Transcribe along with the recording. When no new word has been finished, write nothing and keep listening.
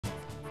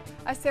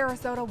A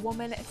Sarasota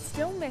woman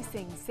still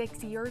missing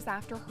 6 years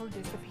after her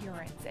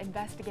disappearance.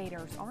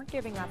 Investigators aren't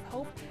giving up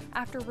hope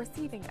after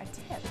receiving a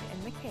tip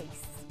in the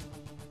case.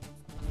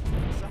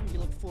 Something you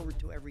look forward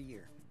to every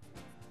year.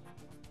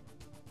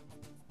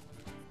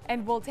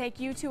 And we'll take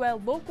you to a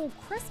local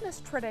Christmas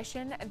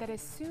tradition that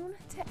is soon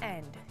to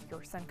end.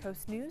 Your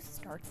Suncoast News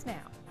starts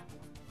now.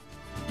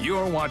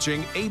 You're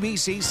watching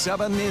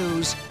ABC7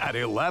 News at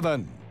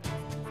 11.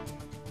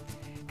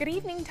 Good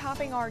evening.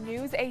 Topping our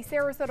news, a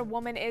Sarasota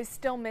woman is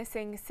still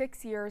missing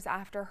 6 years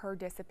after her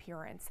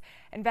disappearance.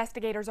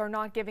 Investigators are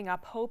not giving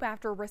up hope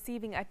after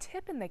receiving a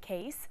tip in the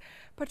case.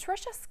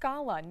 Patricia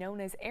Scala,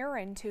 known as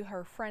Erin to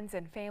her friends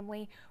and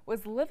family,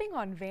 was living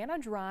on Vanna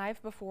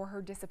Drive before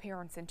her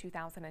disappearance in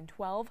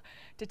 2012.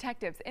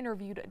 Detectives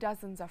interviewed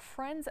dozens of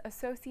friends,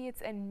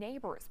 associates, and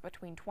neighbors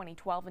between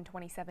 2012 and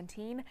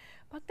 2017,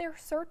 but their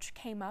search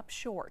came up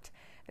short.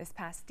 This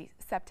past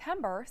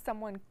September,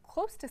 someone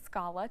close to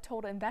Scala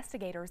told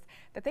investigators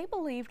that they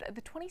believed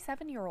the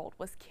 27-year-old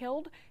was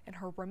killed and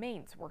her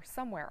remains were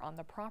somewhere on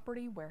the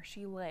property where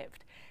she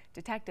lived.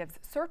 Detectives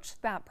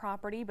searched that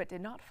property but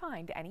did not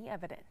find any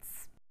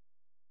evidence.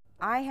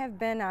 I have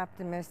been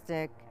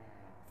optimistic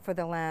for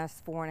the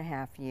last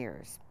 4.5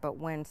 years, but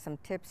when some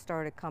tips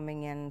started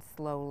coming in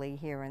slowly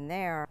here and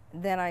there,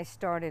 then I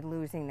started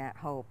losing that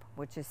hope,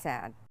 which is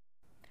sad.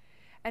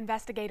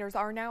 Investigators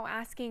are now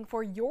asking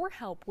for your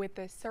help with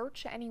this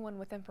search. Anyone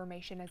with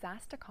information is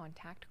asked to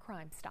contact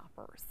Crime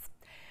Stoppers.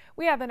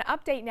 We have an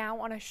update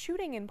now on a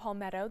shooting in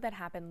Palmetto that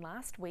happened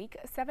last week.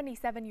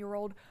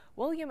 77-year-old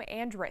William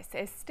Andrus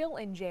is still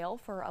in jail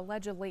for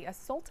allegedly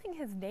assaulting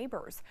his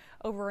neighbors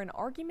over an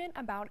argument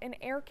about an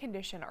air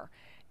conditioner.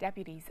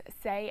 Deputies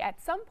say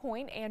at some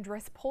point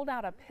Andrus pulled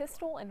out a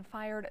pistol and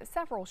fired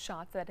several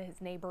shots at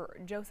his neighbor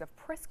Joseph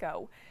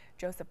Prisco.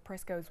 Joseph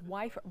Prisco's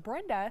wife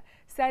Brenda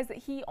says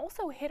he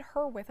also hit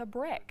her with a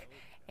brick.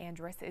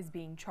 Andrus is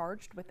being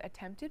charged with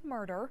attempted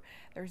murder.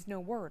 There's no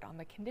word on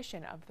the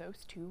condition of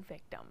those two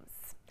victims.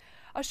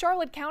 A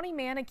Charlotte County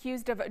man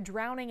accused of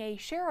drowning a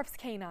sheriff's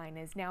canine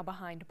is now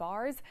behind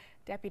bars.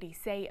 Deputies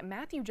say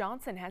Matthew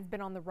Johnson has been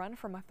on the run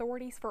from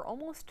authorities for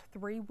almost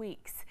 3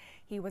 weeks.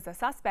 He was a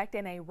suspect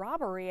in a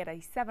robbery at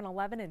a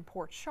 7-Eleven in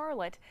Port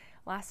Charlotte.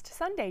 Last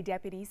Sunday,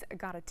 deputies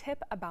got a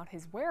tip about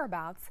his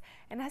whereabouts,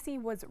 and as he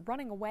was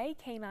running away,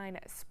 canine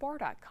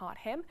Sparta caught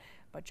him.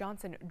 But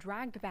Johnson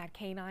dragged that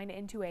canine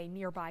into a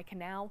nearby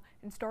canal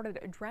and started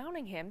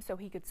drowning him so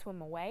he could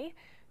swim away.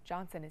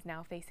 Johnson is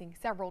now facing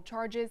several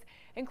charges,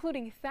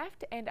 including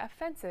theft and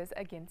offenses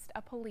against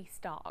a police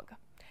dog.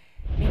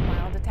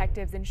 Meanwhile,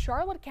 detectives in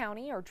Charlotte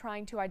County are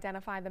trying to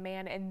identify the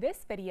man in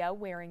this video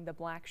wearing the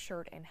black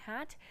shirt and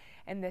hat.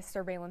 In this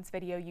surveillance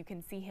video, you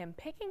can see him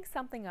picking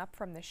something up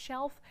from the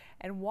shelf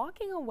and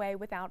walking away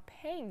without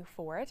paying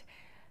for it.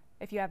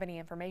 If you have any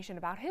information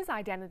about his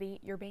identity,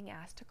 you're being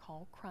asked to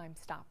call Crime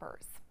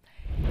Stoppers.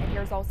 And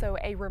here's also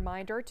a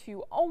reminder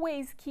to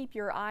always keep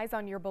your eyes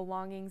on your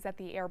belongings at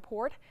the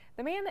airport.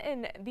 The man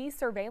in these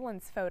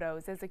surveillance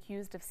photos is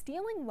accused of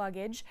stealing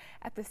luggage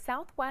at the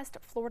Southwest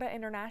Florida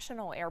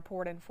International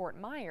Airport in Fort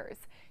Myers.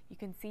 You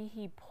can see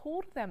he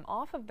pulled them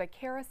off of the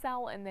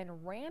carousel and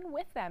then ran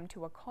with them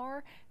to a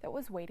car that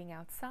was waiting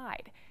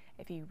outside.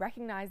 If you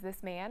recognize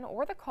this man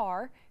or the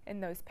car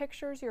in those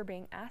pictures, you're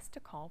being asked to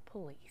call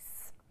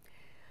police.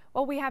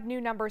 Well, we have new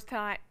numbers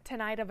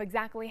tonight of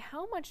exactly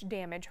how much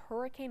damage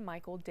Hurricane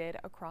Michael did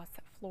across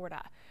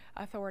Florida.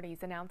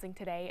 Authorities announcing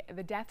today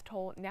the death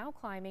toll now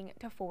climbing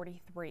to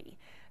 43.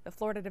 The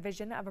Florida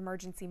Division of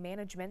Emergency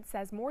Management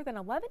says more than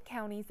 11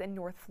 counties in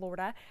North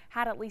Florida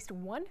had at least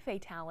one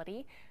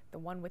fatality. The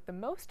one with the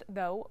most,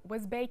 though,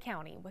 was Bay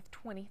County with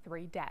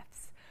 23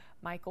 deaths.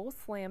 Michael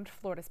slammed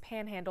Florida's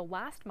Panhandle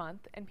last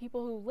month, and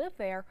people who live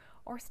there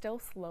are still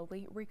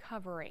slowly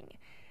recovering.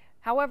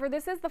 However,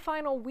 this is the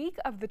final week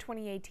of the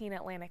 2018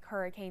 Atlantic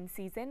hurricane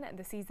season.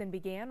 The season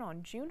began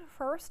on June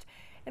 1st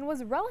and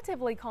was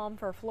relatively calm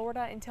for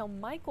Florida until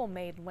Michael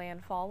made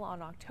landfall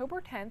on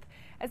October 10th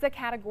as a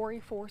Category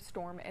 4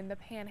 storm in the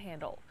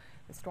Panhandle.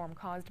 The storm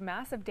caused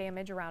massive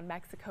damage around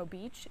Mexico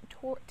Beach,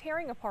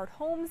 tearing apart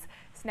homes,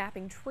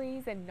 snapping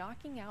trees, and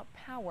knocking out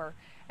power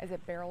as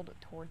it barreled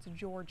towards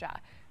Georgia.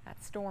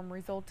 That storm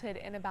resulted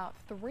in about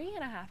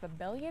 $3.5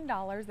 billion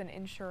in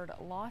insured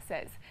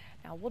losses.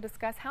 Now, we'll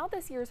discuss how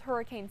this year's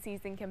hurricane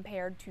season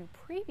compared to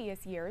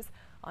previous years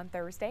on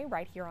Thursday,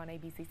 right here on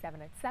ABC7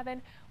 at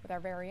 7, with our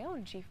very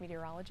own Chief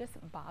Meteorologist,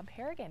 Bob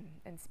Harrigan.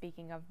 And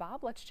speaking of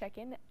Bob, let's check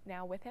in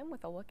now with him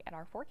with a look at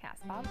our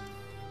forecast. Bob?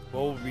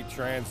 Well, we'll be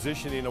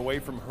transitioning away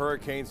from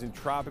hurricanes and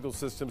tropical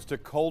systems to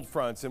cold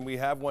fronts, and we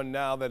have one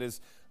now that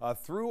is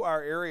through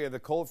our area. The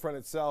cold front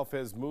itself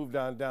has moved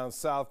on down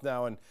south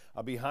now, and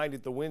behind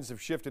it the winds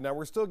have shifted. Now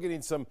we're still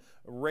getting some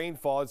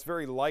rainfall. It's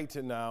very light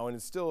now, and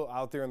it's still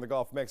out there in the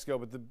Gulf of Mexico,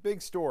 but the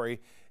big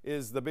story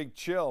is the big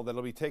chill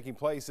that'll be taking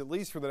place at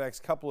least for the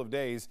next couple of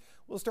days.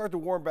 We'll start to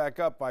warm back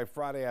up by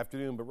Friday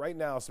afternoon, but right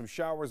now some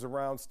showers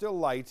around, still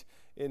light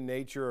in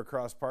nature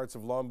across parts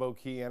of Longboat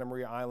Key, Anna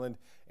Maria Island,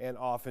 and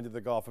off into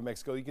the Gulf of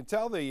Mexico. You can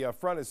tell the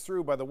front is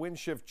through by the wind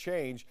shift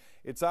change.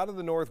 It's out of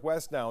the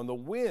northwest now, and the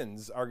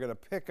winds are going to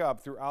pick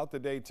up throughout the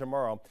day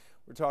tomorrow.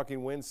 We're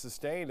talking winds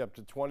sustained up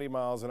to 20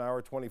 miles an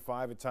hour,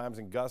 25 at times,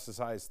 and gusts as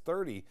high as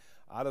 30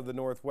 out of the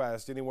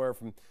northwest, anywhere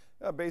from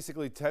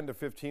basically 10 to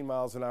 15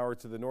 miles an hour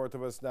to the north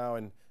of us now,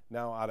 and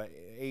now out of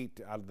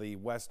 8 out of the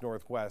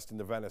west-northwest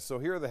into Venice. So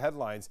here are the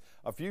headlines.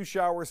 A few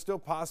showers still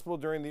possible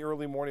during the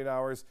early morning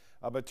hours,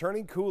 but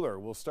turning cooler.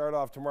 We'll start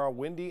off tomorrow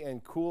windy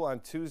and cool on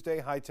Tuesday.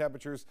 High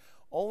temperatures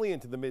only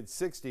into the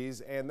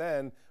mid-60s, and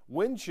then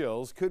wind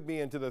chills could be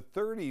into the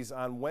 30s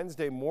on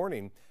Wednesday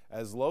morning,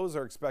 as lows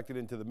are expected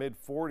into the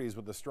mid-40s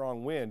with a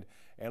strong wind.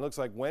 And it looks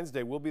like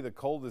Wednesday will be the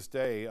coldest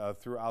day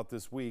throughout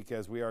this week,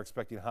 as we are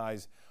expecting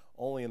highs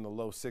only in the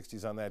low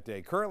 60s on that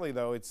day. Currently,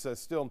 though, it's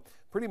still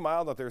pretty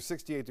mild out there,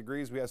 68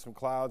 degrees. We have some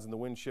clouds and the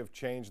wind shift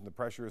change, and the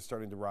pressure is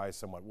starting to rise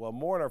somewhat. Well,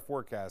 more in our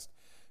forecast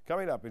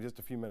coming up in just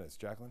a few minutes.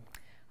 Jacqueline?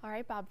 All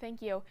right, Bob,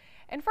 thank you.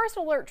 In first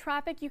alert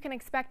traffic, you can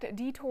expect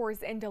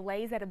detours and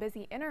delays at a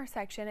busy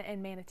intersection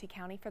in Manatee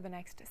County for the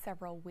next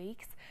several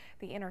weeks.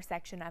 The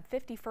intersection of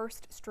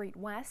 51st Street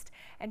West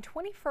and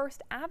 21st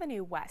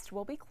Avenue West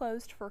will be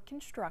closed for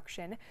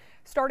construction.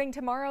 Starting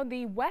tomorrow,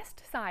 the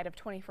west side of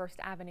 21st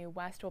Avenue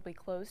West will be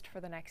closed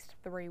for the next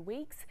 3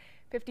 weeks.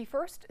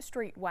 51st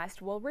Street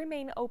West will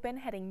remain open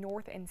heading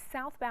north and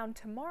southbound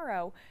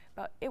tomorrow,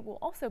 but it will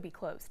also be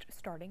closed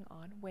starting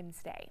on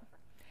Wednesday.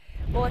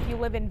 Well, if you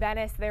live in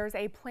Venice, there's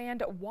a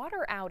planned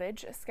water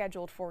outage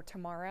scheduled for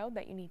tomorrow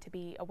that you need to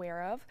be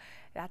aware of.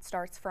 That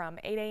starts from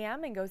 8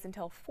 a.m. and goes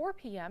until 4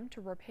 p.m. to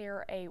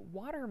repair a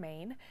water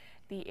main.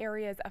 The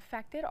areas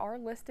affected are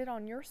listed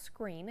on your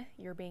screen.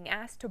 You're being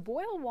asked to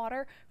boil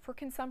water for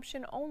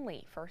consumption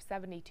only for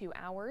 72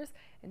 hours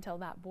until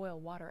that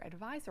boil water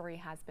advisory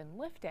has been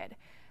lifted.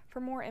 For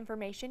more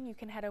information, you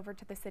can head over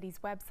to the city's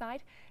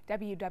website,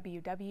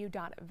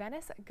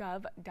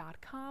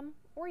 www.venice.gov.com,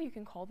 or you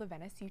can call the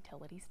Venice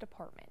Utilities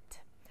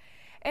Department.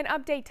 An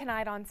update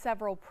tonight on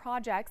several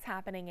projects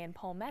happening in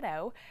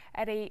Palmetto.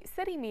 At a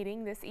city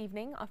meeting this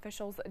evening,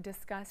 officials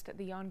discussed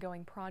the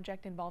ongoing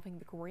project involving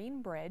the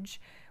Green Bridge.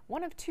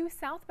 One of 2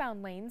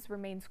 southbound lanes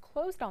remains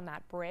closed on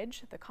that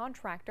bridge. The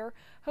contractor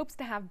hopes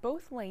to have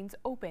both lanes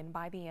open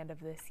by the end of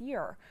this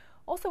year.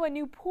 Also, a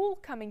new pool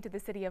coming to the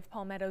city of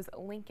Palmetto's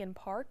Lincoln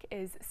Park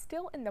is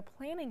still in the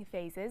planning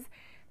phases.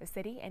 The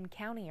city and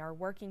county are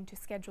working to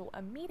schedule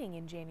a meeting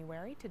in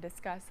January to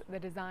discuss the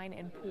design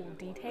and pool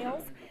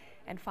details.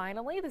 And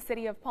finally, the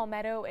city of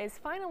Palmetto is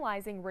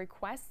finalizing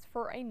requests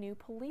for a new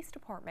police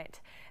department.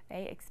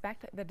 They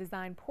expect the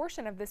design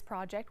portion of this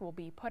project will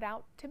be put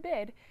out to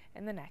bid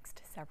in the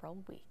next several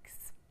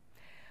weeks.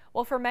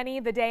 Well, for many,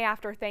 the day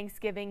after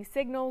Thanksgiving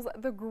signals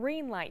the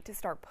green light to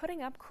start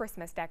putting up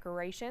Christmas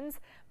decorations.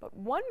 But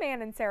one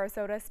man in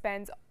Sarasota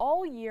spends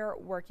all year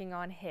working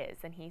on his,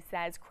 and he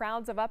says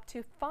crowds of up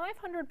to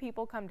 500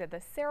 people come to the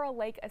Sarah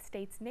Lake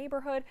Estates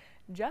neighborhood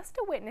just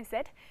to witness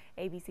it.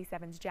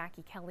 ABC7's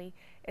Jackie Kelly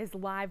is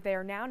live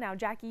there now. Now,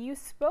 Jackie, you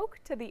spoke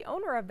to the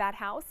owner of that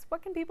house.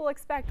 What can people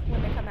expect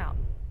when they come out?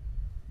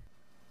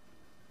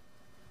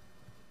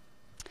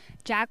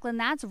 Jacqueline,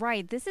 that's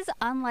right. This is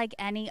unlike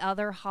any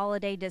other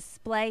holiday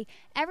display.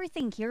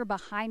 Everything here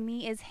behind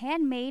me is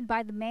handmade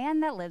by the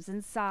man that lives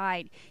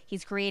inside.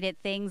 He's created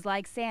things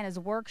like Santa's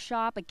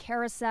workshop, a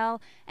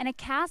carousel, and a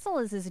castle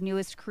is his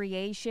newest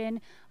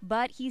creation.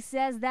 But he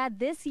says that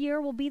this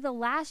year will be the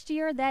last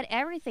year that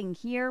everything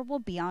here will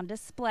be on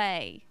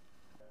display.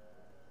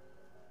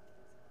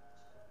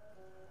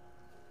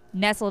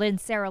 Nestled in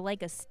Sarah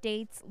Lake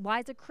Estates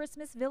lies a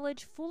Christmas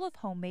village full of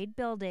homemade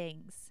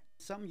buildings.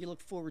 Something you look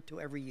forward to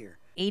every year.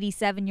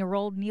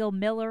 87-year-old Neil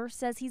Miller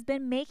says he's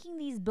been making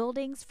these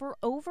buildings for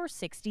over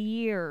 60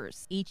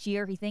 years. Each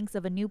year he thinks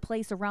of a new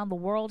place around the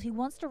world he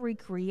wants to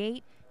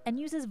recreate and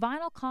uses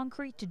vinyl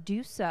concrete to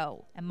do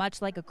so. And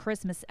much like a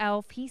Christmas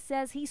elf, he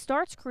says he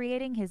starts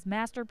creating his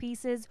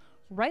masterpieces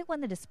right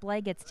when the display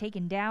gets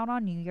taken down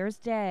on New Year's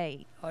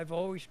Day. I've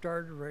always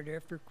started right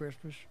after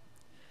Christmas,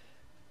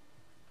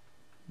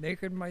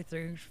 making my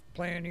things,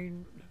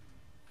 planning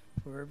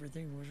where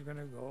everything was going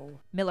to go.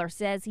 Miller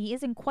says he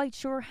isn't quite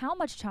sure how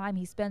much time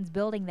he spends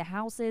building the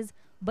houses,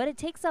 but it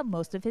takes up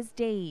most of his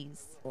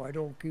days. I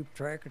don't keep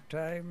track of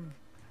time.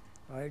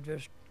 I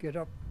just get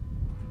up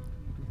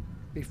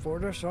before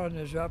the sun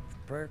is up,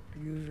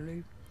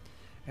 usually,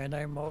 and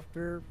I'm out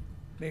there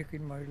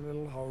making my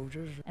little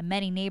houses. And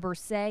many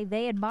neighbors say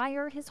they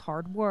admire his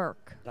hard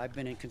work. I've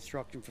been in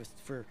construction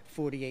for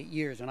 48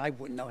 years, and I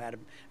wouldn't know how to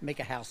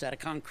make a house out of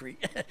concrete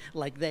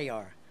like they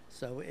are.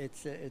 So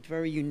it's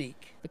very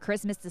unique. The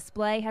Christmas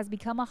display has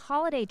become a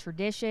holiday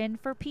tradition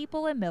for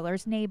people in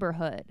Miller's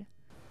neighborhood.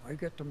 I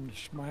get them to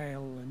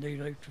smile, and they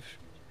like to,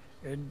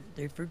 and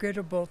they forget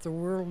about the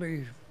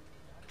worldly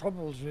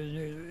troubles,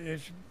 and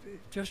it's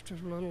just a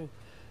little,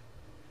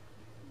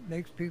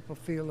 makes people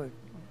feel at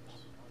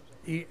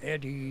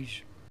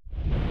ease.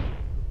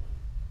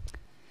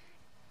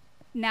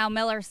 Now,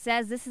 Miller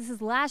says this is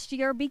his last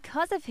year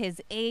because of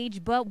his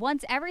age, but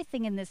once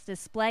everything in this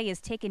display is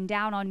taken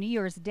down on New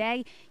Year's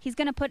Day, he's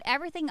going to put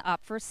everything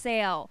up for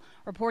sale.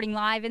 Reporting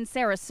live in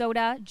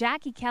Sarasota,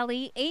 Jackie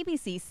Kelly,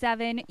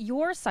 ABC7,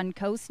 your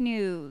Suncoast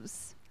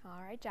News. All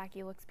right,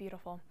 Jackie, looks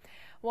beautiful.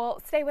 Well,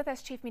 stay with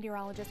us. Chief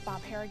Meteorologist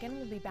Bob Harrigan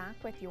will be back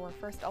with your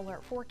first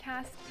alert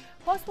forecast.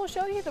 Plus, we'll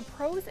show you the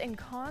pros and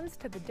cons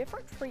to the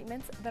different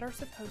treatments that are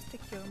supposed to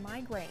cure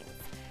migraines.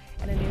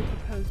 And a new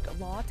proposed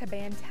law to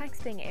ban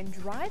texting and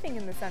driving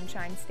in the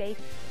Sunshine State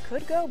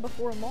could go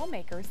before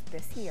lawmakers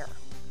this year.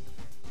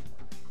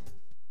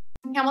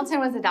 Hamilton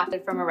was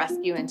adopted from a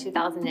rescue in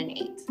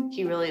 2008.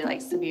 He really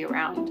likes to be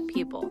around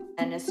people.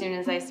 And as soon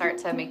as I start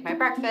to make my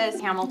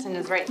breakfast, Hamilton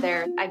is right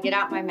there. I get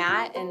out my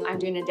mat and I'm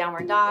doing a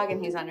downward dog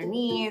and he's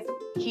underneath.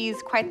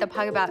 He's quite the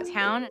pug about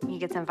town. He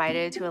gets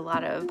invited to a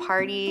lot of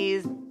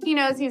parties. He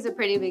knows he's a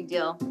pretty big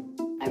deal.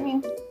 I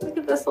mean, look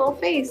at this little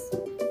face.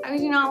 How could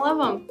you not love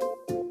him?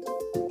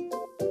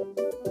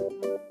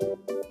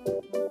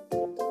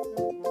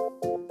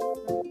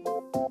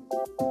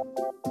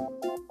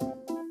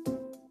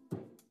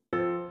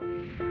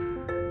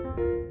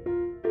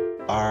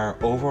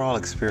 Our overall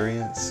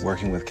experience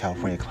working with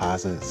California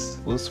Closets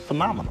was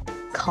phenomenal.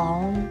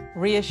 Calm,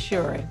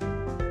 reassuring.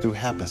 Through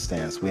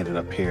happenstance, we ended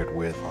up paired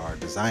with our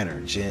designer,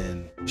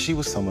 Jen. She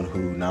was someone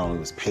who not only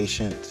was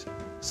patient,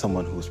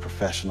 someone who was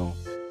professional.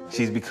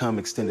 She's become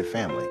extended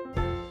family.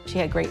 She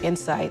had great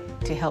insight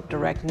to help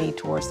direct me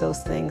towards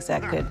those things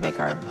that could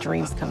make our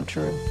dreams come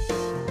true.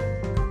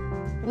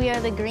 We are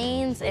the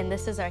Greens, and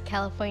this is our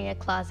California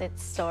Closet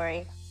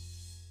story.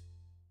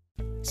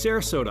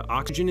 Sarasota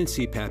Oxygen and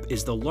CPAP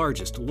is the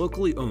largest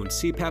locally owned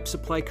CPAP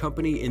supply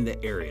company in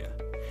the area.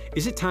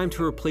 Is it time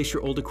to replace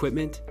your old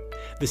equipment?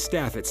 The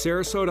staff at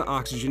Sarasota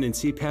Oxygen and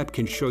CPAP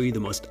can show you the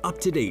most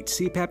up-to-date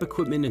CPAP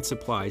equipment and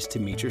supplies to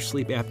meet your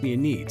sleep apnea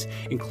needs,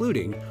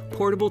 including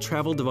portable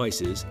travel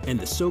devices and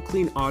the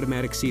SoClean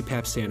automatic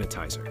CPAP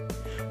sanitizer.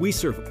 We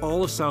serve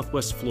all of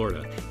Southwest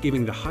Florida,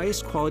 giving the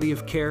highest quality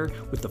of care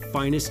with the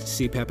finest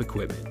CPAP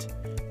equipment.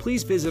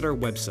 Please visit our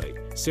website,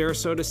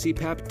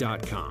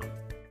 sarasotacpap.com.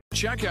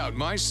 Check out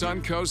My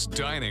Suncoast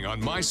Dining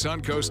on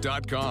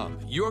mysuncoast.com,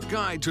 your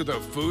guide to the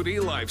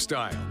foodie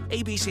lifestyle.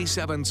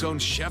 ABC7's own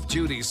Chef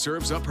Judy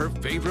serves up her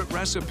favorite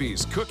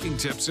recipes, cooking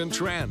tips and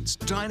trends,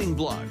 dining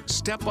blogs,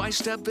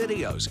 step-by-step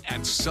videos,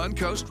 and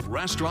Suncoast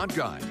Restaurant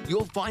Guide.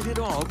 You'll find it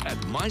all at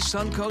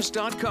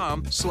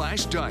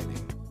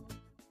mysuncoast.com/dining.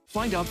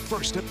 Find out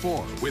first at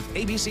 4 with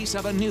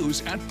ABC7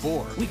 News at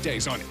 4,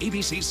 weekdays on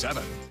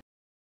ABC7.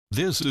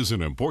 This is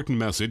an important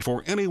message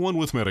for anyone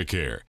with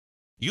Medicare.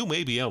 You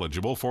may be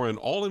eligible for an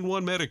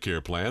all-in-one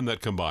Medicare plan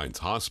that combines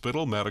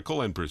hospital,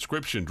 medical, and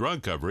prescription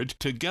drug coverage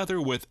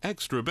together with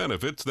extra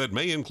benefits that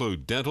may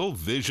include dental,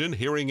 vision,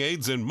 hearing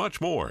aids, and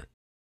much more.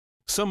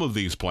 Some of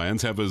these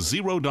plans have a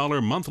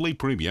 $0 monthly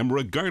premium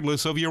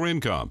regardless of your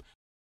income.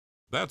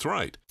 That's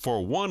right.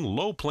 For one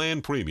low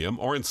plan premium,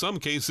 or in some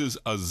cases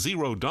a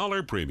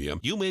 $0 premium,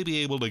 you may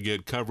be able to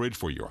get coverage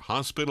for your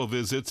hospital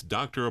visits,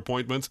 doctor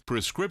appointments,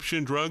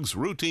 prescription drugs,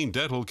 routine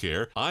dental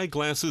care,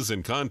 eyeglasses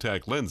and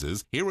contact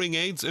lenses, hearing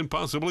aids, and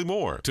possibly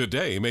more.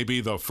 Today may be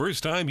the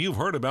first time you've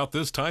heard about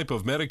this type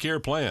of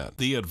Medicare plan.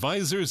 The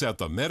advisors at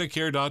the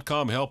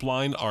Medicare.com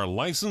helpline are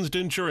licensed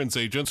insurance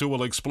agents who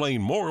will explain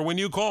more when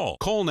you call.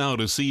 Call now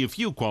to see if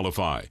you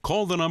qualify.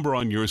 Call the number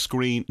on your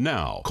screen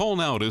now. Call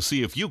now to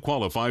see if you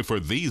qualify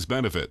for these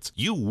benefits.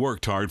 You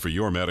worked hard for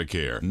your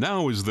Medicare.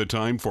 Now is the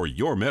time for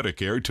your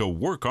Medicare to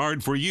work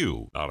hard for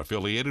you. Not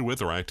affiliated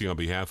with or acting on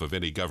behalf of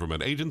any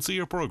government agency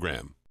or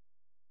program.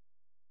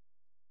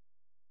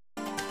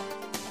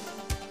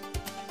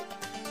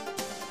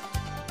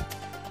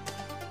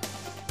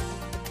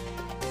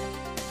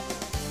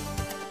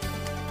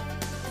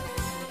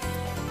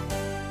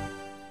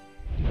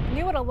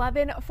 New at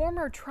 11,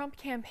 former Trump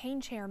campaign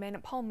chairman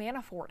Paul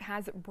Manafort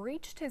has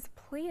breached his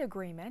plea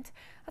agreement.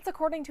 That's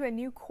according to a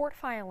new court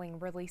filing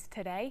released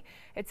today.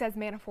 It says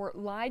Manafort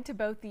lied to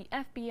both the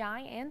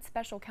FBI and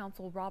special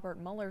counsel Robert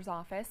Mueller's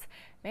office.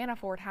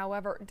 Manafort,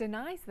 however,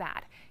 denies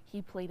that.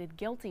 He pleaded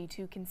guilty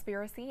to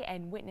conspiracy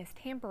and witness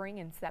tampering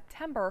in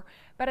September,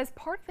 but as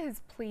part of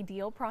his plea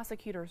deal,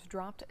 prosecutors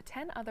dropped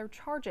 10 other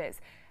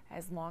charges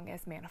as long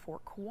as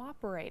Manafort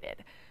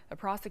cooperated. The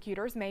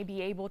prosecutors may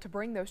be able to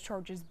bring those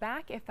charges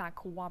back if that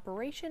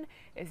cooperation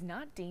is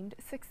not deemed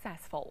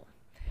successful.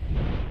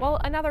 Well,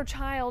 another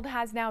child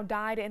has now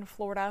died in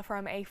Florida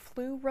from a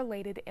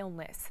flu-related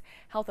illness.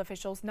 Health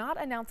officials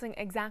not announcing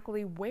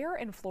exactly where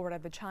in Florida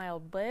the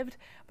child lived,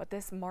 but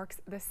this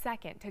marks the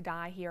second to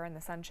die here in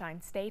the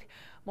Sunshine State.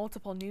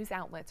 Multiple news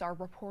outlets are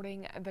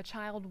reporting the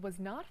child was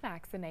not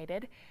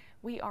vaccinated.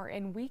 We are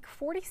in week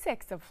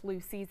 46 of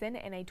flu season,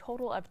 and a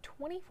total of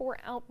 24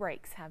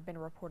 outbreaks have been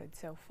reported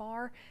so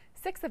far,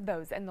 6 of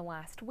those in the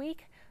last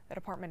week. The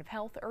Department of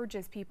Health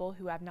urges people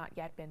who have not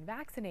yet been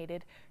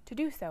vaccinated to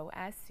do so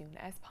as soon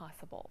as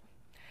possible.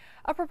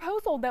 A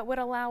proposal that would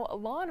allow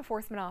law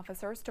enforcement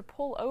officers to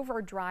pull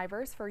over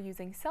drivers for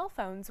using cell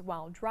phones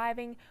while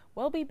driving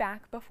will be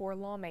back before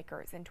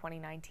lawmakers in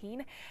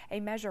 2019. A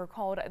measure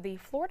called the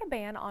Florida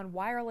Ban on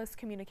Wireless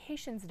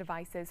Communications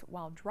Devices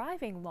While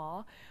Driving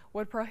law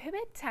would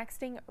prohibit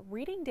texting,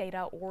 reading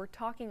data, or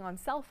talking on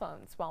cell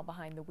phones while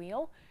behind the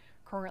wheel.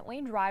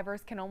 Currently,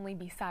 drivers can only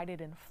be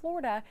cited in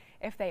Florida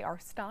if they are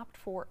stopped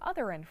for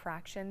other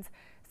infractions,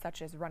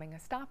 such as running a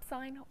stop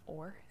sign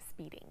or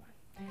speeding.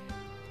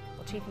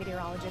 Well, Chief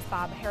Meteorologist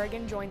Bob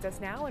Harrigan joins us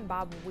now, and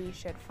Bob, we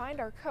should find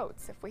our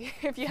coats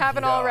if you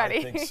haven't already.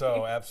 I think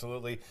so,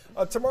 absolutely.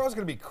 Tomorrow's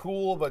going to be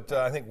cool, but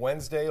I think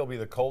Wednesday will be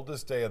the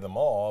coldest day of them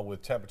all,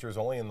 with temperatures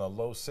only in the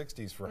low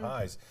 60s for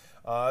highs.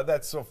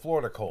 That's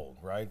Florida cold,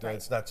 right?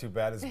 It's not too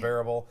bad. It's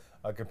bearable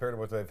compared to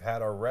what they've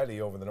had already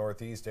over the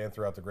Northeast and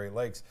throughout the Great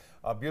Lakes.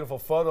 A beautiful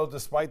photo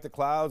despite the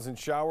clouds and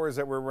showers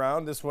that were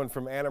around. This one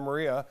from Anna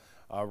Maria.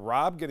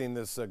 Rob getting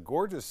this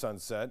gorgeous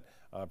sunset.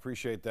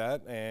 Appreciate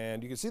that.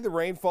 And you can see the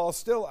rainfall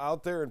still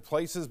out there in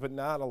places, but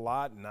not a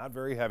lot, not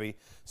very heavy.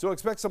 So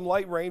expect some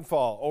light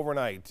rainfall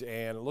overnight.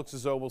 And it looks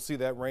as though we'll see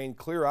that rain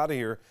clear out of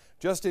here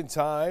just in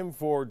time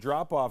for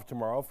drop-off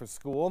tomorrow for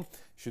school.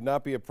 Should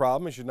not be a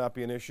problem. It should not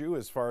be an issue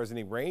as far as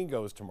any rain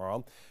goes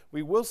tomorrow.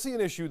 We will see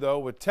an issue, though,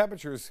 with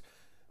temperatures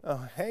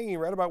hanging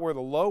right about where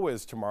the low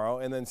is tomorrow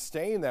and then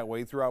staying that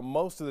way throughout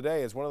most of the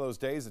day. It's one of those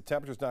days the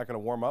temperature's not going to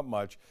warm up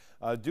much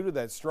due to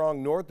that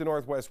strong north to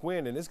northwest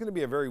wind, and it's going to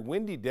be a very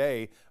windy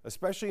day,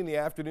 especially in the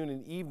afternoon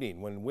and evening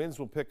when winds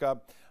will pick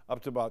up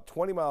to about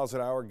 20 miles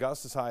an hour,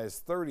 gusts as high as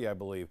 30, I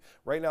believe.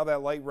 Right now,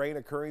 that light rain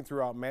occurring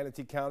throughout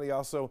Manatee County,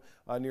 also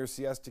near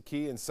Siesta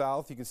Key and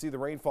south. You can see the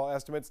rainfall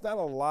estimates. Not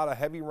a lot of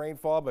heavy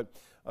rainfall, but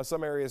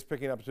some areas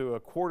picking up to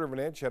 1/4 of an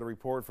inch. Had a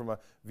report from a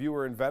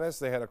viewer in Venice.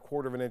 They had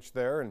 1/4 of an inch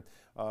there, and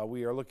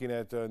we are looking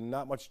at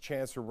not much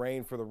chance for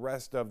rain for the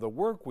rest of the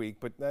work week,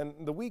 but then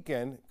the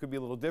weekend could be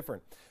a little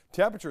different.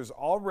 Temperatures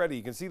already,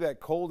 you can see that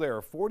cold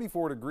air,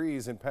 44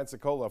 degrees in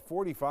Pensacola,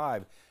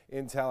 45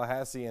 in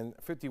Tallahassee, and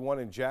 51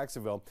 in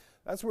Jacksonville.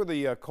 That's where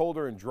the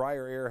colder and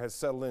drier air has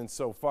settled in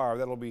so far.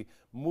 That'll be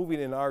moving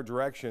in our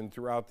direction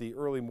throughout the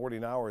early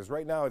morning hours.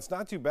 Right now, it's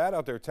not too bad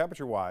out there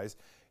temperature-wise.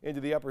 Into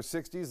the upper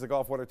 60s, the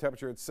Gulf water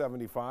temperature at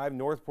 75.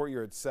 Northport,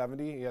 you're at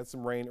 70. You had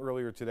some rain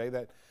earlier today.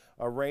 That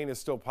rain is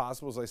still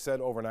possible, as I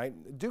said,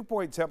 overnight. Dew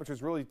point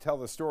temperatures really tell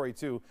the story,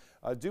 too.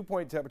 Dew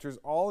point temperatures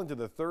all into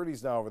the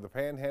 30s now over the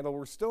Panhandle.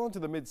 We're still into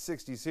the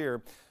mid-60s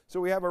here.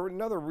 So we have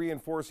another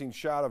reinforcing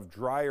shot of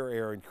drier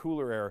air and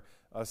cooler air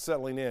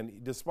settling in,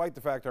 despite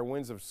the fact our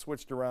winds have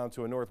switched around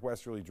to a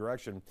northwesterly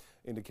direction,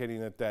 indicating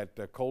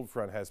that cold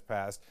front has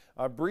passed.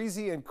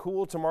 Breezy and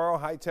cool tomorrow.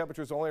 High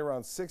temperatures only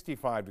around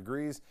 65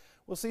 degrees.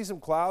 We'll see some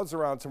clouds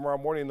around tomorrow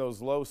morning,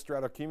 those low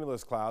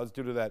stratocumulus clouds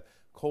due to that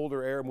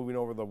colder air moving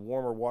over the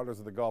warmer waters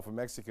of the Gulf of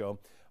Mexico.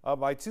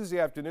 By Tuesday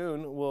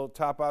afternoon, we'll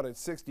top out at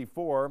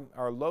 64.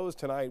 Our lows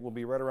tonight will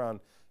be right around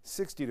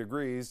 60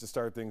 degrees to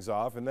start things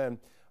off. And then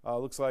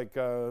looks like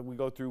we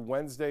go through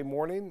Wednesday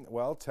morning,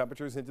 well,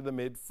 temperatures into the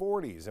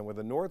mid-40s. And with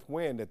a north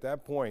wind at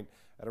that point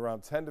at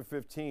around 10 to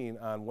 15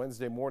 on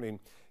Wednesday morning,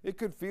 it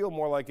could feel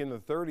more like in the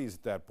 30s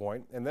at that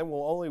point. And then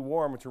we'll only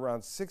warm to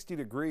around 60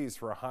 degrees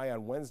for a high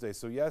on Wednesday.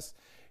 So yes,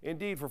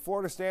 indeed, for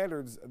Florida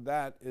standards,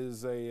 that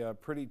is a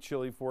pretty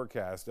chilly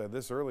forecast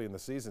this early in the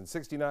season.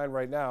 69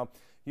 right now.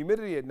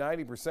 Humidity at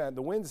 90%.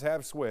 The winds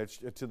have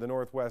switched to the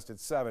northwest at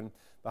 7.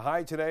 The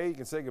high today, you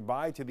can say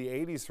goodbye to the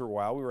 80s for a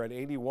while. We were at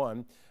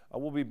 81.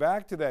 We'll be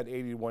back to that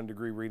 81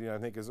 degree reading, I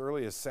think, as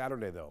early as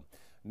Saturday, though.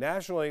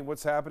 Nationally,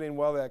 what's happening?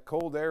 Well, that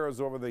cold air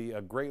is over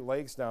the Great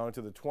Lakes now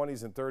into the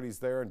 20s and 30s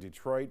there in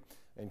Detroit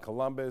and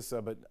Columbus,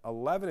 but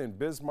 11 in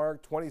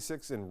Bismarck,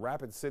 26 in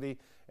Rapid City,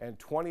 and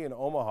 20 in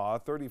Omaha,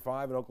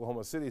 35 in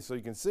Oklahoma City. So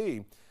you can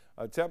see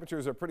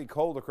temperatures are pretty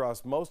cold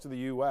across most of the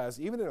U.S.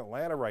 Even in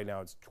Atlanta right now,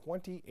 it's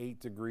 28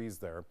 degrees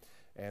there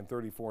and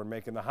 34 in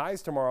Macon. The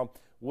highs tomorrow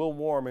will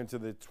warm into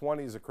the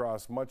 20s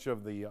across much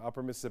of the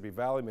upper Mississippi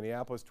Valley.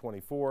 Minneapolis,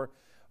 24.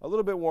 A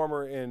little bit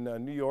warmer in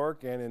New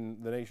York and in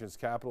the nation's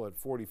capital at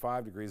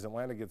 45 degrees.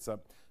 Atlanta gets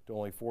up to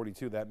only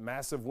 42. That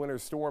massive winter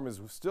storm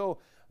is still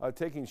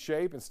taking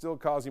shape and still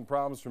causing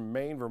problems from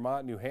Maine,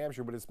 Vermont, New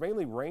Hampshire, but it's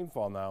mainly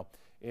rainfall now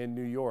in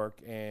New York,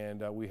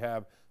 and we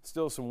have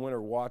still some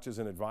winter watches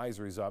and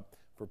advisories up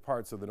for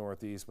parts of the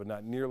Northeast, but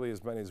not nearly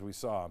as many as we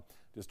saw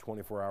just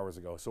 24 hours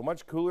ago. So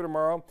much cooler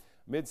tomorrow,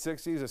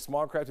 mid-60s. A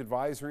small craft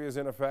advisory is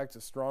in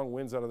effect. Strong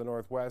winds out of the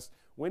northwest.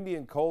 Windy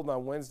and cold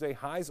on Wednesday.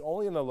 Highs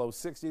only in the low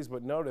 60s,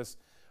 but notice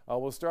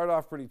we'll start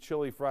off pretty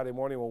chilly Friday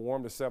morning. We'll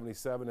warm to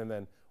 77, and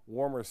then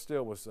warmer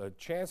still with a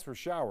chance for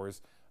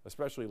showers,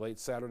 especially late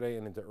Saturday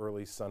and into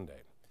early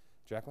Sunday.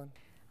 Jacqueline?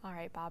 All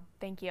right, Bob,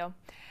 thank you.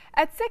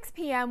 At 6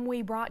 p.m.,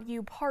 we brought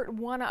you part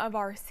 1 of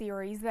our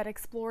series that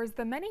explores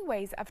the many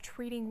ways of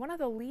treating one of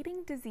the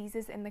leading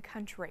diseases in the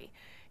country.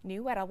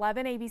 New at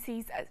 11,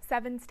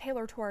 ABC7's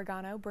Taylor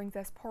Torregano brings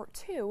us part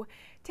 2,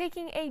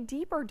 taking a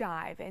deeper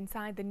dive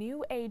inside the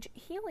new age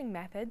healing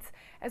methods,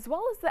 as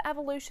well as the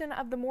evolution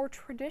of the more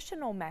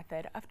traditional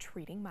method of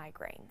treating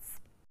migraines.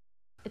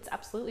 It's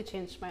absolutely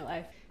changed my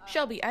life.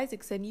 Shelby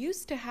Isaacson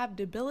used to have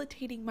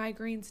debilitating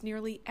migraines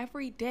nearly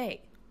every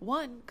day.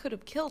 One could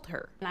have killed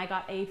her. And I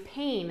got a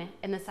pain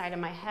in the side of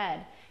my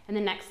head, and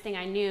the next thing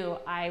I knew,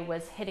 I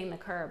was hitting the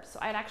curb. So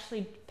I'd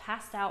actually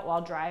passed out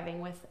while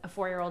driving with a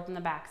 4-year-old in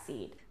the back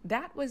seat.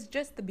 That was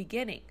just the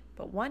beginning,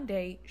 but one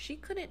day she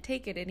couldn't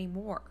take it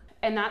anymore.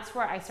 And that's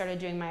where I started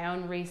doing my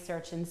own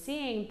research and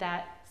seeing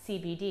that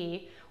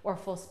CBD, or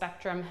full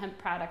spectrum hemp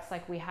products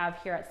like we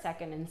have here at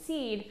Second and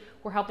Seed,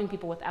 were helping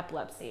people with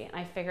epilepsy. And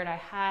I figured I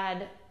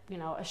had,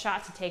 a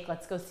shot to take.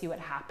 Let's go see what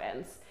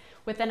happens.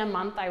 Within a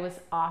month, I was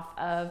off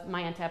of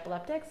my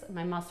anti-epileptics,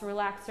 my muscle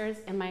relaxers,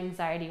 and my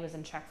anxiety was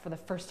in check for the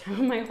first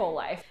time in my whole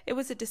life. It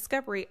was a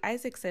discovery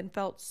Isaacson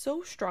felt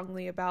so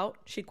strongly about,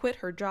 she quit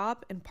her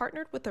job and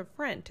partnered with a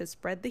friend to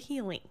spread the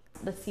healing.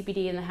 The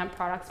CBD and the hemp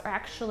products are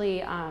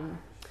actually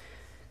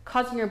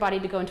causing your body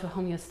to go into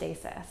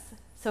homeostasis.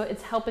 So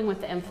it's helping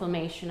with the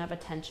inflammation of a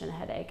tension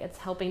headache. It's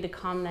helping to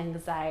calm the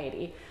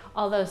anxiety,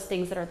 all those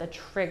things that are the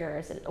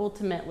triggers. It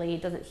ultimately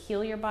doesn't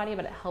heal your body,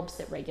 but it helps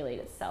it regulate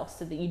itself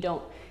so that you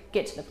don't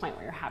get to the point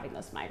where you're having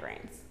those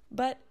migraines.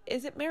 But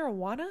is it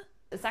marijuana?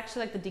 It's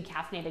actually like the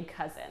decaffeinated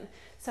cousin.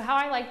 So how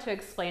I like to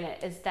explain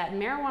it is that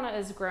marijuana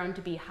is grown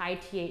to be high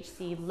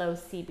THC, low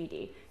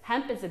CBD.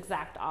 Hemp is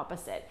exact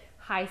opposite,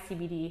 high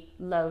CBD,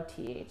 low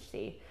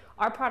THC.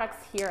 Our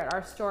products here at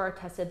our store are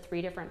tested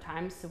 3 different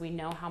times, so we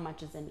know how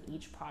much is in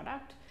each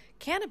product.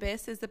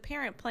 Cannabis is the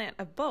parent plant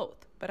of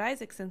both, but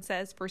Isaacson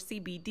says for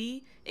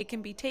CBD, it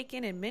can be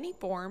taken in many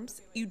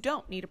forms, you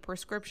don't need a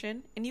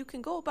prescription, and you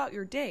can go about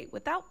your day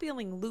without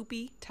feeling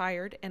loopy,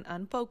 tired, and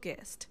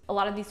unfocused. A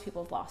lot of these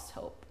people have lost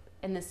hope,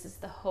 and this is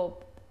the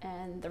hope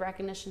and the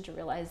recognition to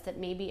realize that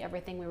maybe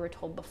everything we were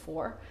told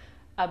before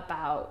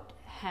about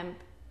hemp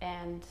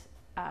and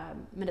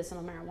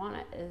medicinal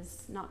marijuana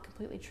is not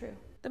completely true.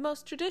 The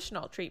most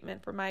traditional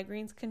treatment for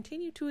migraines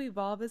continue to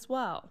evolve as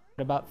well.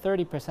 About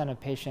 30% of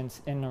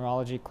patients in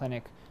neurology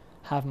clinic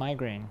have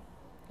migraine,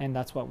 and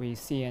that's what we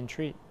see and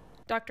treat.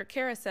 Dr.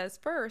 Kara says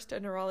first, a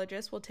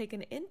neurologist will take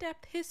an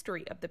in-depth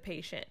history of the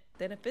patient,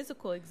 then a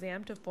physical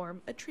exam to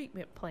form a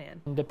treatment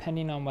plan. And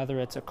depending on whether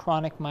it's a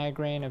chronic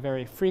migraine, a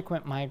very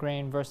frequent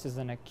migraine versus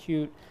an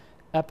acute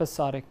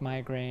episodic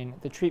migraine,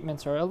 the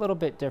treatments are a little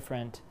bit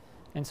different,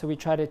 and so we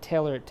try to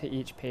tailor it to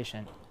each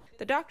patient.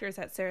 The doctors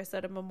at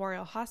Sarasota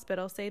Memorial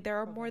Hospital say there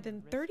are more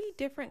than 30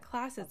 different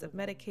classes of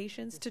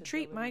medications to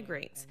treat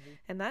migraines,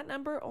 and that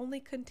number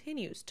only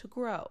continues to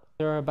grow.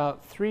 There are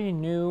about 3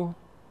 new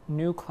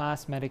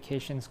class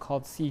medications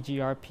called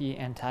CGRP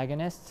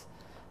antagonists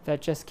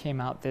that just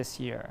came out this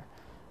year.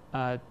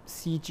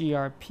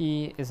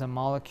 CGRP is a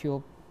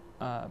molecule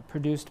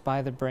produced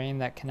by the brain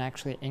that can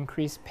actually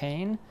increase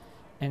pain,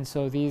 and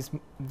so these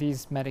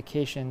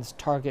medications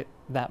target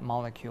that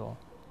molecule,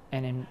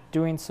 and in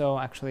doing so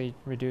actually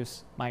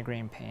reduce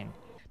migraine pain.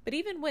 But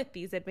even with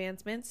these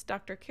advancements,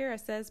 Dr. Kara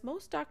says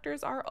most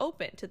doctors are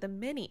open to the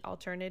many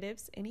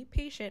alternatives any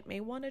patient may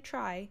want to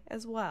try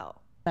as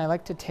well. I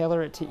like to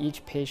tailor it to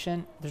each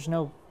patient. There's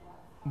no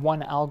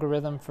one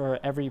algorithm for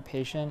every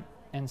patient,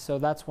 and so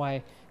that's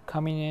why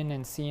coming in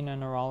and seeing a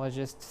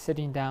neurologist,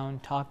 sitting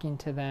down, talking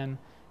to them,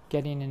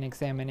 getting an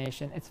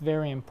examination, it's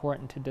very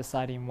important to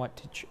deciding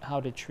how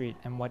to treat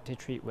and what to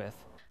treat with.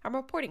 I'm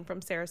reporting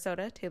from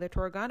Sarasota, Taylor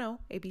Torregano,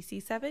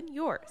 ABC7,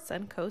 your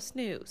Suncoast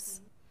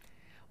News.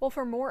 Well,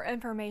 for more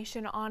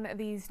information on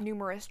these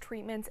numerous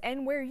treatments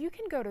and where you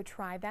can go to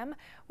try them,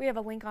 we have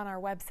a link on our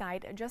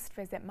website. Just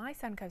visit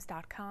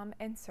mysuncoast.com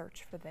and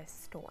search for this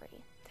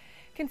story.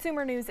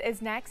 Consumer News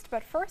is next,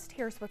 but first,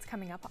 here's what's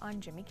coming up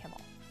on Jimmy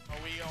Kimmel. Are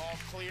we all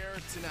clear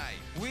tonight?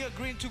 We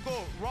agreed to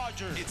go,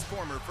 Roger. It's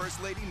former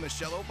First Lady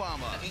Michelle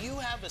Obama. Do you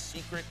have a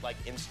secret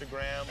like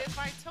Instagram? If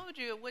I told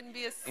you, it wouldn't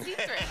be a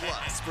secret.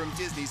 Plus, from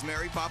Disney's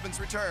Mary Poppins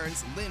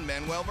Returns,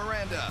 Lin-Manuel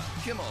Miranda.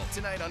 Kimmel,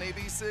 tonight on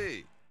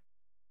ABC.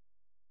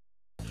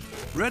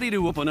 Ready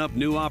to open up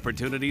new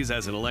opportunities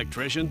as an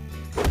electrician?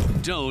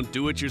 Don't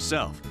do it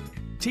yourself.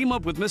 Team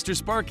up with Mr.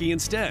 Sparky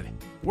instead.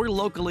 We're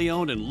locally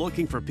owned and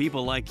looking for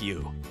people like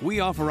you. We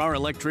offer our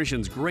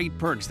electricians great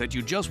perks that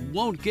you just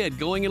won't get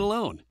going it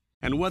alone.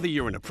 And whether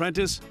you're an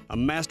apprentice, a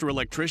master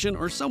electrician,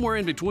 or somewhere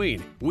in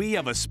between, we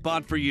have a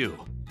spot for you.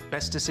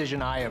 Best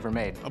decision I ever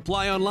made.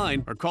 Apply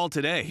online or call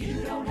today.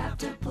 You don't have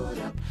to put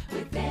up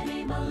with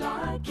any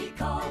malarkey.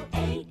 Call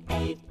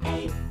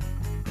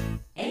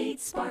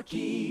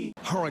 888-8-Sparky.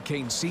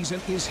 Hurricane season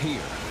is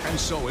here, and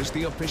so is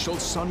the official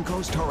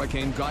Suncoast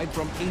Hurricane Guide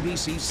from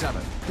ABC7.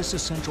 This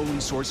essential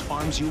resource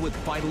arms you with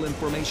vital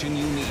information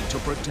you need to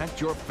protect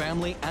your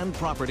family and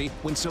property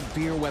when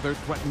severe weather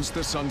threatens the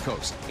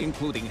Suncoast,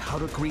 including how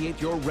to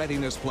create your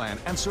readiness plan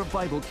and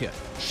survival kit,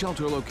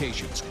 shelter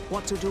locations,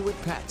 what to do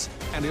with pets,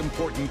 and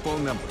important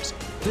phone numbers.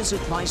 Visit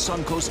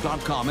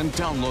mysuncoast.com and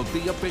download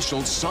the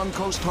official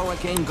Suncoast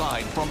Hurricane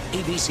Guide from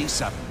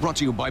ABC7. Brought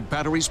to you by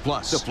Batteries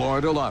Plus, the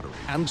Florida Lottery,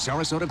 and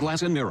Sarasota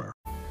Glass and Mirror.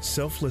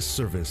 Selfless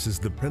service is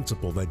the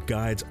principle that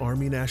guides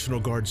Army National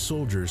Guard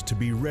soldiers to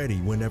be ready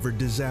whenever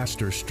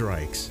disaster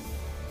strikes.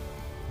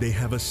 They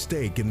have a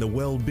stake in the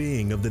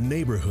well-being of the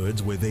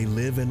neighborhoods where they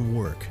live and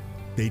work.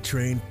 They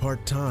train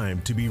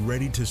part-time to be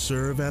ready to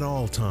serve at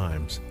all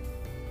times.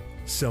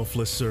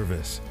 Selfless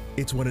service.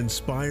 It's what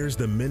inspires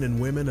the men and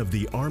women of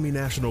the Army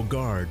National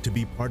Guard to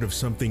be part of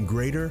something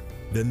greater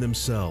than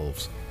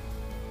themselves.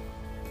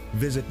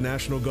 Visit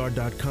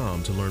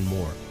NationalGuard.com to learn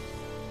more.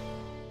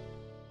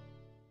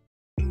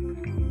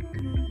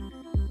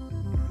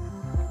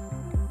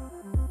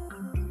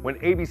 When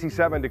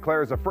ABC7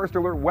 declares a First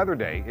Alert Weather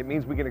Day, it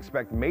means we can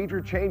expect major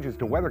changes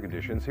to weather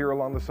conditions here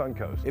along the Sun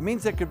Coast. It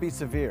means there could be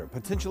severe,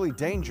 potentially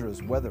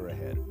dangerous weather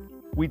ahead.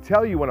 We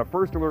tell you when a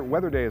First Alert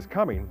Weather Day is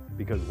coming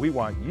because we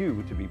want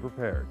you to be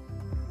prepared.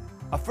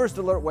 A First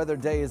Alert Weather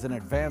Day is an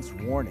advance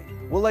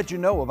warning. We'll let you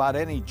know about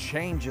any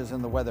changes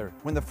in the weather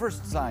when the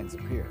first signs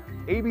appear.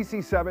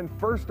 ABC7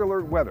 First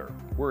Alert Weather.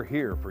 We're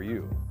here for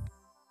you.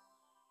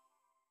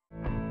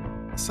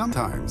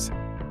 Sometimes,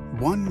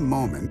 one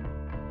moment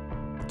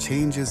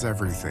changes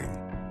everything.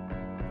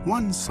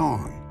 One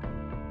song,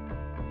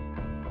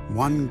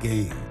 one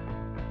game,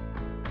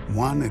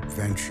 one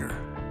adventure,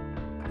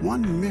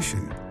 one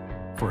mission.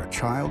 For a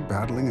child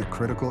battling a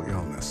critical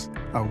illness,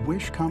 a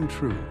wish come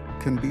true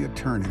can be a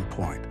turning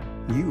point.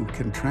 You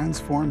can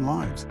transform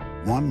lives,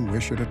 one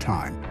wish at a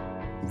time.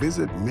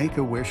 Visit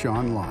Make-A-Wish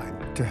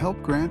online to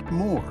help grant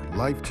more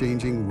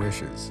life-changing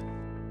wishes.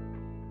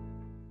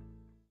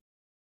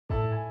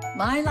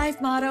 My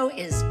life motto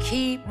is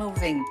keep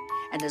moving.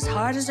 And as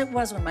hard as it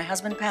was when my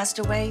husband passed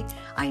away,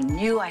 I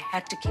knew I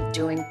had to keep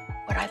doing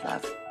what I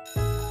love.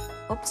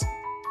 Oops,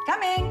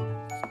 coming.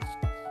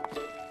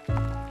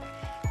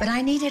 But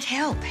I needed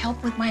help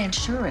with my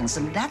insurance,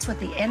 and that's what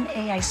the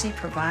NAIC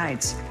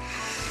provides.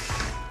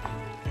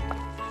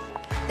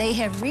 They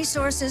have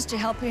resources to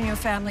help you and your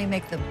family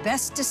make the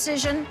best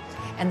decision,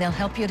 and they'll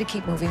help you to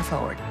keep moving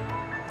forward,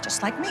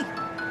 just like me.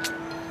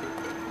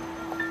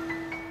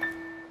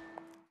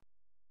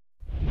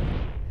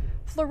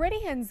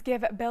 Floridians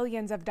give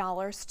billions of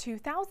dollars to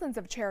thousands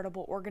of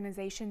charitable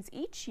organizations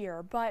each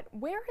year, but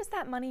where is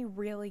that money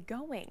really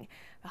going?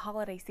 The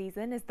holiday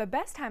season is the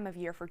best time of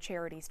year for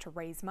charities to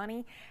raise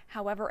money.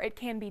 However, it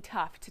can be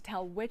tough to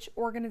tell which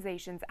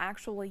organizations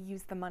actually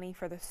use the money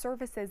for the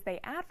services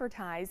they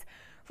advertise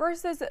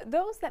versus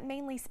those that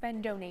mainly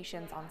spend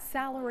donations on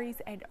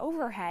salaries and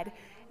overhead,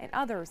 and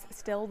others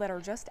still that are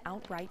just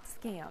outright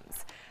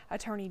scams.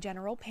 Attorney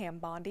General Pam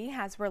Bondi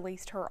has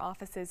released her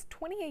office's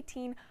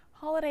 2018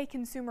 Holiday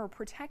Consumer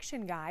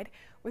Protection Guide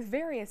with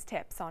various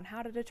tips on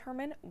how to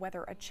determine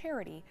whether a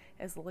charity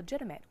is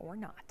legitimate or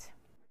not.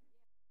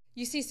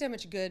 You see so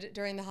much good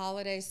during the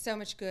holidays, so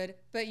much good,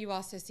 but you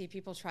also see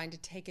people trying to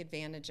take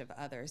advantage of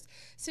others.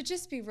 So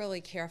just be really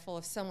careful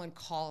if someone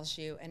calls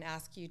you and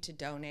asks you to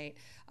donate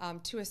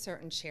to a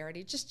certain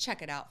charity. Just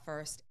check it out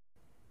first.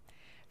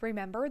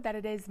 Remember that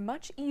it is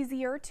much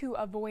easier to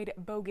avoid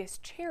bogus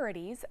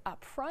charities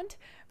up front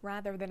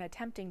rather than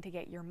attempting to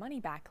get your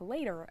money back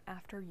later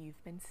after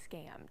you've been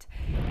scammed.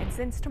 And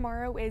since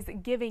tomorrow is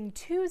Giving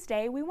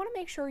Tuesday, we want to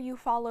make sure you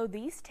follow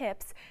these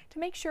tips to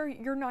make sure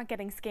you're not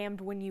getting scammed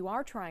when you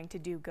are trying to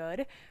do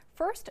good.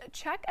 First,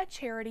 check a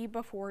charity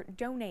before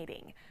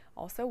donating.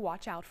 Also,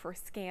 watch out for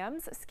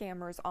scams.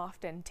 Scammers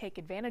often take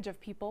advantage of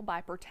people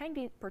by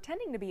pretending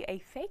to be a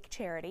fake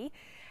charity.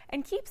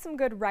 And keep some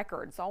good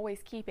records.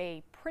 Always keep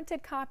a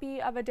printed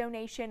copy of a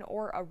donation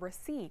or a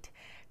receipt.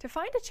 To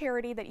find a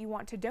charity that you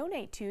want to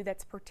donate to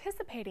that's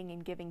participating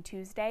in Giving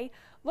Tuesday,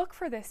 look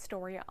for this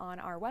story on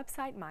our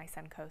website,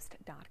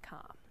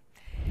 mysuncoast.com.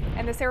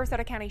 And the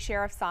Sarasota County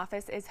Sheriff's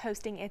Office is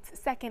hosting its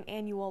second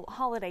annual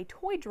holiday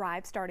toy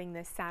drive starting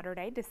this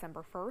Saturday,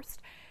 December 1st.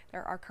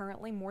 There are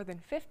currently more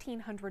than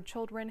 1,500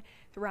 children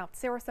throughout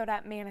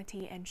Sarasota,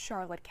 Manatee, and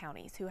Charlotte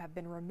counties who have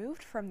been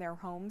removed from their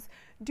homes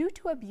due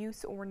to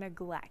abuse or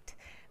neglect.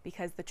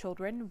 Because the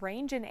children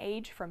range in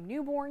age from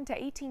newborn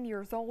to 18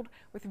 years old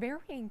with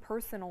varying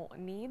personal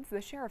needs,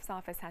 the Sheriff's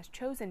Office has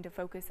chosen to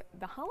focus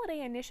the holiday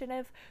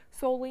initiative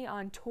solely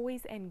on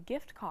toys and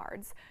gift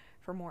cards.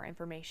 For more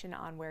information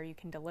on where you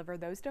can deliver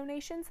those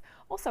donations,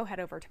 also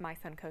head over to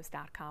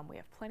mysuncoast.com. We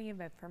have plenty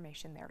of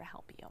information there to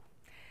help you.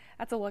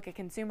 That's a look at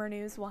consumer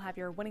news. We'll have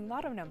your winning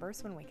lotto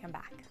numbers when we come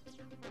back.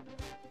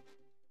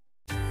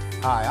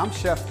 Hi, I'm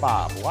Chef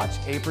Bob. Watch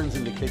Aprons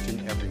in the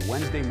Kitchen every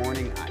Wednesday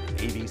morning on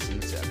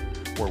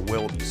ABC7, where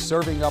we'll be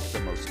serving up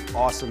the most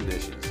awesome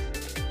dishes.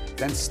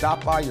 Then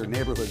stop by your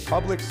neighborhood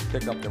Publix,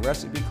 pick up the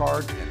recipe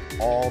card and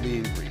all the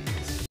ingredients.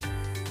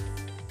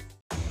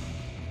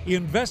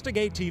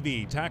 Investigate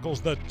TV tackles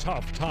the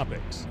tough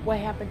topics. What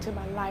happened to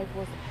my life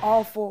was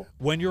awful.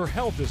 When your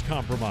health is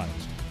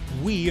compromised,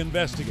 we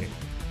investigate.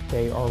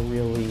 They are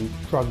really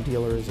drug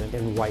dealers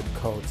in white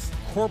coats.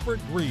 Corporate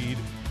greed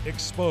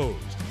exposed.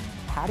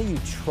 How do you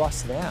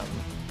trust them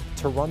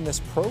to run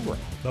this program?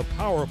 The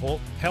powerful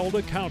held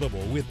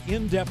accountable with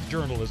in-depth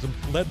journalism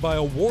led by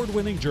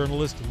award-winning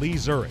journalist Lee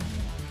Zurich.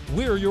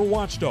 We're your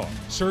watchdog.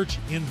 Search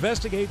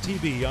Investigate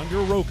TV on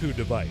your Roku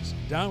device.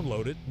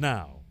 Download it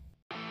now.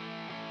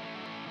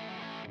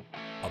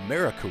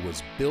 America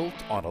was built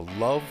on a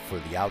love for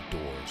the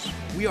outdoors.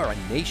 We are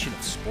a nation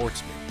of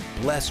sportsmen,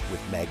 blessed with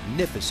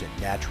magnificent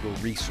natural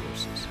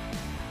resources.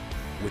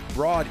 With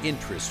broad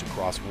interests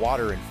across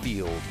water and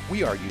field,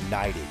 we are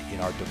united in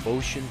our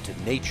devotion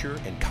to nature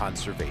and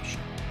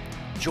conservation.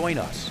 Join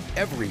us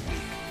every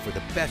week for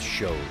the best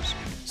shows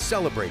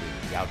celebrating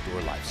the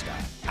outdoor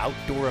lifestyle.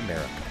 Outdoor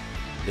America.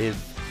 Live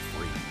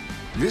free.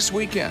 This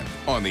weekend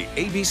on the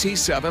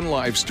ABC7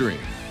 live stream.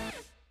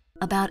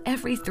 About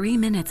every 3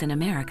 minutes in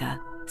America,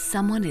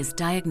 someone is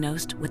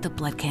diagnosed with a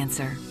blood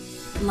cancer.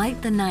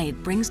 Light the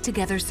Night brings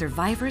together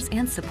survivors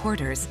and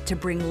supporters to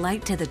bring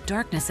light to the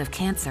darkness of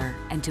cancer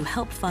and to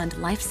help fund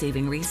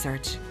life-saving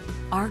research.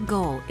 Our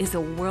goal is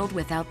a world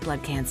without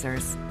blood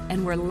cancers,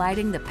 and we're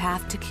lighting the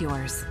path to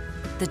cures.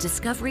 The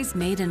discoveries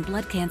made in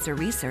blood cancer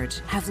research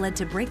have led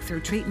to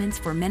breakthrough treatments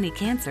for many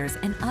cancers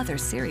and other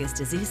serious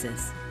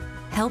diseases.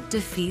 Help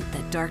defeat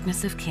the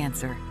darkness of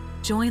cancer.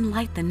 Join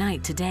Light the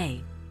Night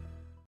today.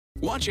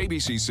 Watch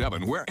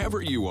ABC7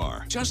 wherever you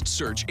are. Just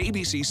search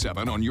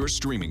ABC7 on your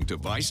streaming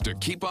device to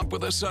keep up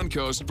with the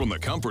Suncoast from the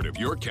comfort of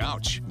your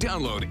couch.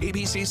 Download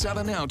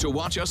ABC7 now to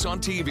watch us on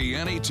TV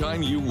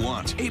anytime you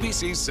want.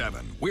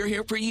 ABC7, we're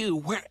here for you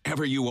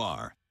wherever you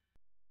are.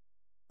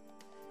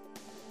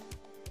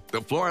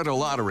 The Florida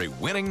Lottery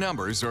winning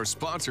numbers are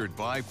sponsored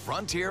by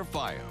Frontier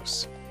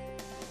Fios.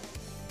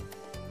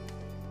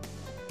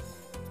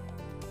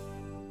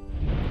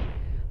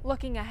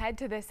 Looking ahead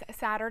to this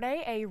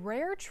Saturday, a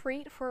rare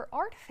treat for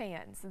art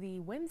fans. The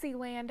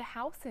Whimsyland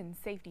House in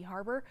Safety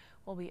Harbor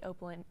will be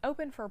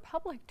open for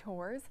public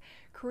tours.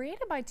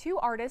 Created by 2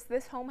 artists,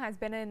 this home has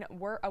been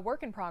a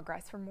work in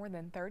progress for more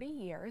than 30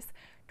 years.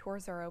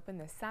 Tours are open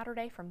this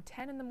Saturday from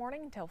 10 in the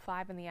morning until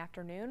 5 in the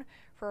afternoon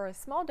for a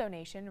small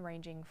donation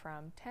ranging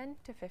from $10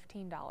 to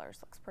 $15.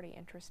 Looks pretty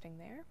interesting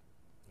there.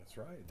 That's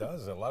right, it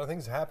does. A lot of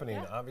things happening.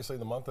 Yeah. Obviously,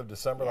 the month of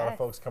December, a lot of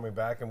folks coming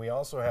back, and we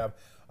also have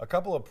a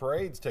couple of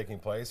parades taking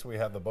place. We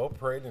have the boat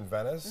parade in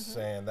Venice,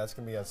 and that's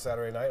going to be on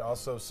Saturday night.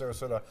 Also,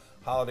 Sarasota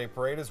Holiday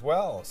Parade as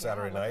well,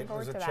 Saturday night.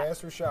 There's a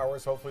chance for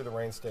showers. Hopefully, the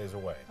rain stays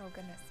away. Oh,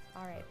 goodness.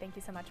 All right. Thank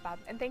you so much, Bob.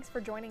 And thanks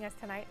for joining us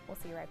tonight. We'll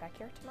see you right back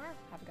here tomorrow.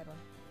 Have a good one.